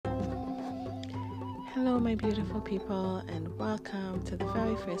Hello, my beautiful people, and welcome to the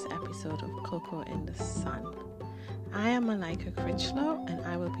very first episode of Cocoa in the Sun. I am Malika Critchlow, and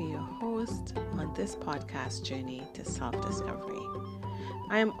I will be your host on this podcast journey to self-discovery.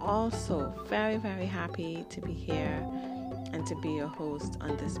 I am also very, very happy to be here and to be your host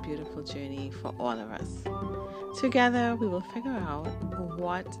on this beautiful journey for all of us. Together, we will figure out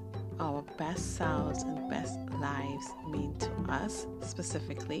what our best selves and best lives mean to us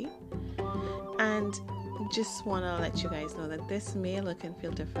specifically. And just want to let you guys know that this may look and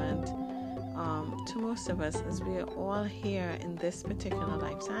feel different to most of us, as we are all here in this particular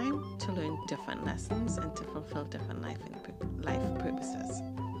lifetime to learn different lessons and to fulfill different life purposes.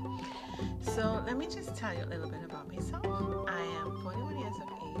 So let me just tell you a little bit about myself. I am 41 years of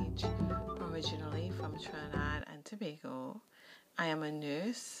age, originally from Trinidad and Tobago. I am a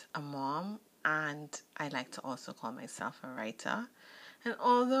nurse, a mom, and I like to also call myself a writer. And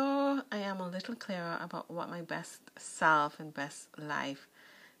although I am a little clearer about what my best self and best life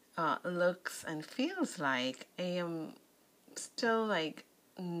looks and feels like, I am still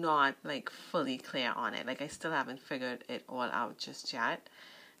not fully clear on it. I still haven't figured it all out just yet.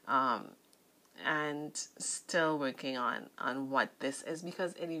 And still working on what this is,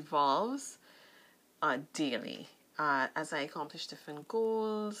 because it evolves daily as I accomplish different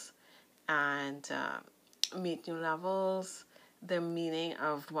goals and meet new levels. The meaning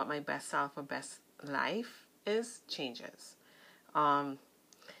of what my best self or best life is changes.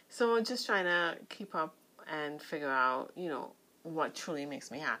 So I'm just trying to keep up and figure out, what truly makes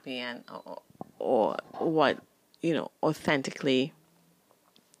me happy and or what, authentically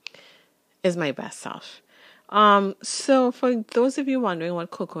is my best self. So for those of you wondering what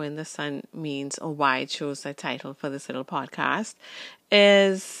Cocoa in the Sun means or why I chose the title for this little podcast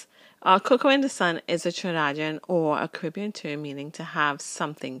is Cocoa in the Sun is a Trinidadian or a Caribbean term meaning to have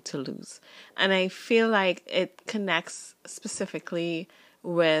something to lose. And I feel like it connects specifically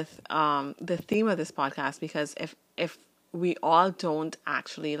with the theme of this podcast, because if we all don't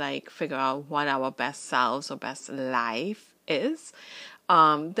actually figure out what our best selves or best life is,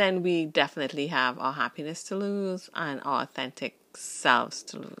 then we definitely have our happiness to lose and our authentic selves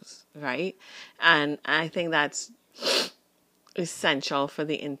to lose, right? And I think that's essential for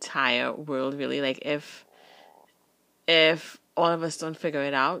the entire world, really. If all of us don't figure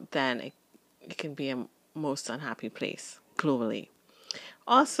it out, then it can be a most unhappy place globally.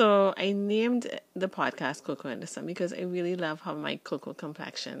 Also, I named the podcast Cocoa in the Sun because I really love how my cocoa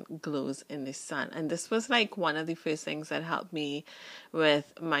complexion glows in the sun. And this was one of the first things that helped me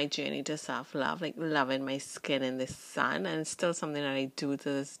with my journey to self-love, loving my skin in the sun. And it's still something that I do to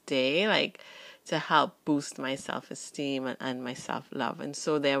this day, to help boost my self-esteem and my self-love. And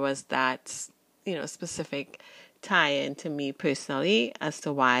so there was that, specific tie-in to me personally as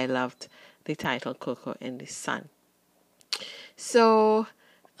to why I loved the title Cocoa in the Sun. So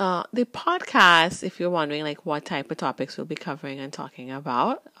the podcast, if you're wondering what type of topics we'll be covering and talking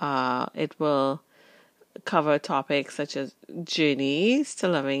about, it will cover topics such as journeys to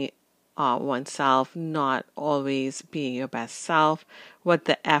loving oneself, not always being your best self, what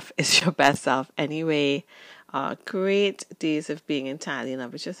the F is your best self anyway, great days of being entirely in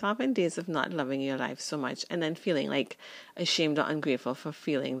love with yourself and days of not loving your life so much and then feeling ashamed or ungrateful for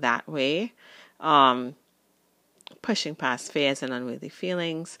feeling that way, pushing past fears and unworthy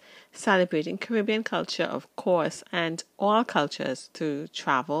feelings, celebrating Caribbean culture, of course, and all cultures through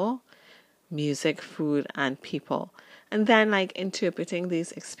travel, music, food, and people. And then interpreting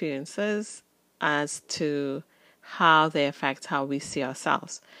these experiences as to how they affect how we see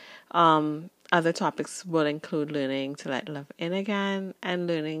ourselves. Other topics will include learning to let love in again and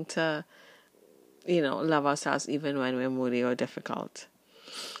learning to, love ourselves even when we're moody or difficult.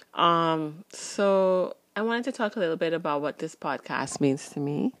 So I wanted to talk a little bit about what this podcast means to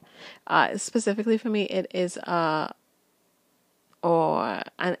me. Specifically for me, it is an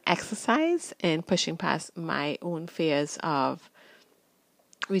exercise in pushing past my own fears of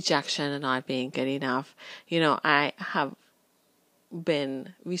rejection and not being good enough. I have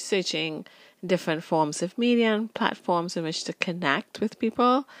been researching different forms of media and platforms in which to connect with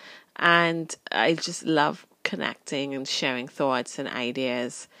people, and I just love connecting and sharing thoughts and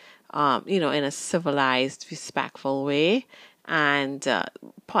ideas, in a civilized, respectful way. And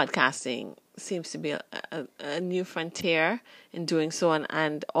podcasting seems to be a new frontier in doing so.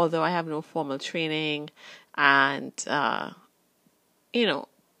 And although I have no formal training and,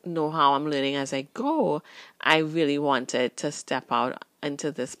 know how I'm learning as I go, I really wanted to step out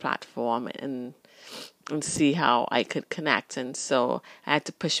into this platform and see how I could connect. And so I had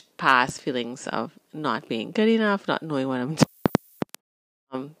to push past feelings of not being good enough, not knowing what I'm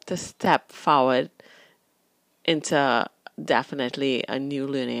doing, to step forward into definitely a new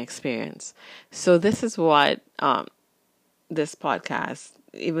learning experience. So this is what this podcast,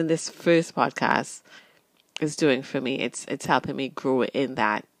 even this first podcast, is doing for me. It's helping me grow in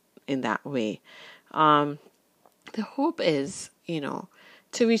that way. The hope is,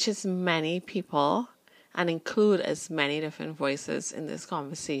 to reach as many people and include as many different voices in this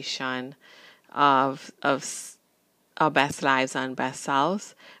conversation of our best lives and best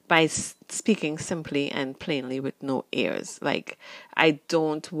selves by speaking simply and plainly with no airs. Like, I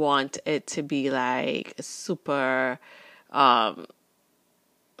don't want it to be like super I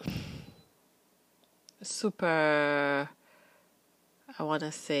want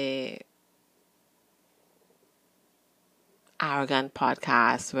to say arrogant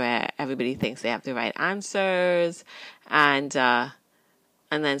podcast where everybody thinks they have the right answers and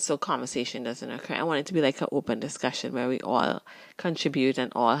then so conversation doesn't occur. I want it to be like an open discussion where we all contribute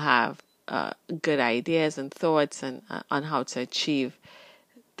and all have good ideas and thoughts and on how to achieve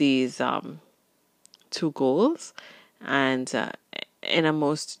these two goals, and in a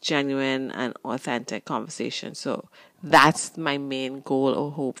most genuine and authentic conversation. So that's my main goal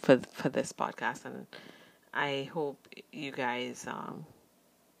or hope for this podcast, and I hope you guys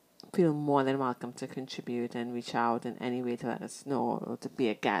feel more than welcome to contribute and reach out in any way to let us know, or to be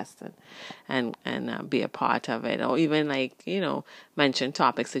a guest and be a part of it, or even mention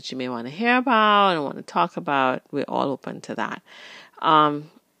topics that you may want to hear about and want to talk about. We're all open to that.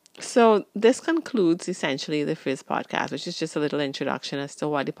 So this concludes essentially the first podcast, which is just a little introduction as to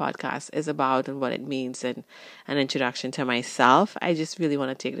what the podcast is about and what it means, and an introduction to myself. I just really want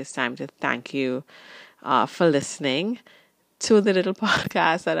to take this time to thank you for listening to the little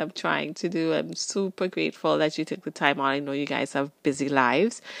podcast that I'm trying to do. I'm super grateful that you took the time out. I know you guys have busy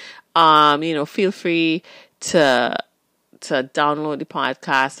lives. Feel free to download the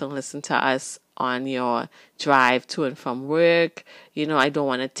podcast and listen to us on your drive to and from work. I don't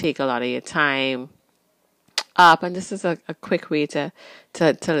want to take a lot of your time up, and this is a quick way to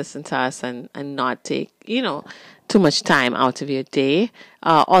listen to us and not take too much time out of your day.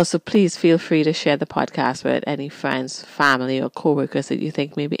 Also, please feel free to share the podcast with any friends, family, or coworkers that you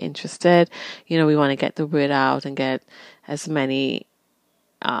think may be interested. We want to get the word out and get as many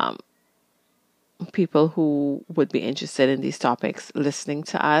people who would be interested in these topics listening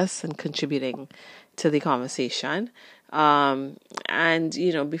to us and contributing to the conversation. And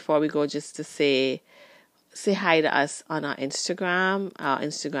before we go, just to say hi to us on our Instagram. Our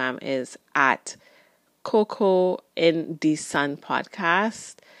Instagram is at Coco in the Sun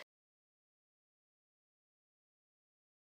Podcast.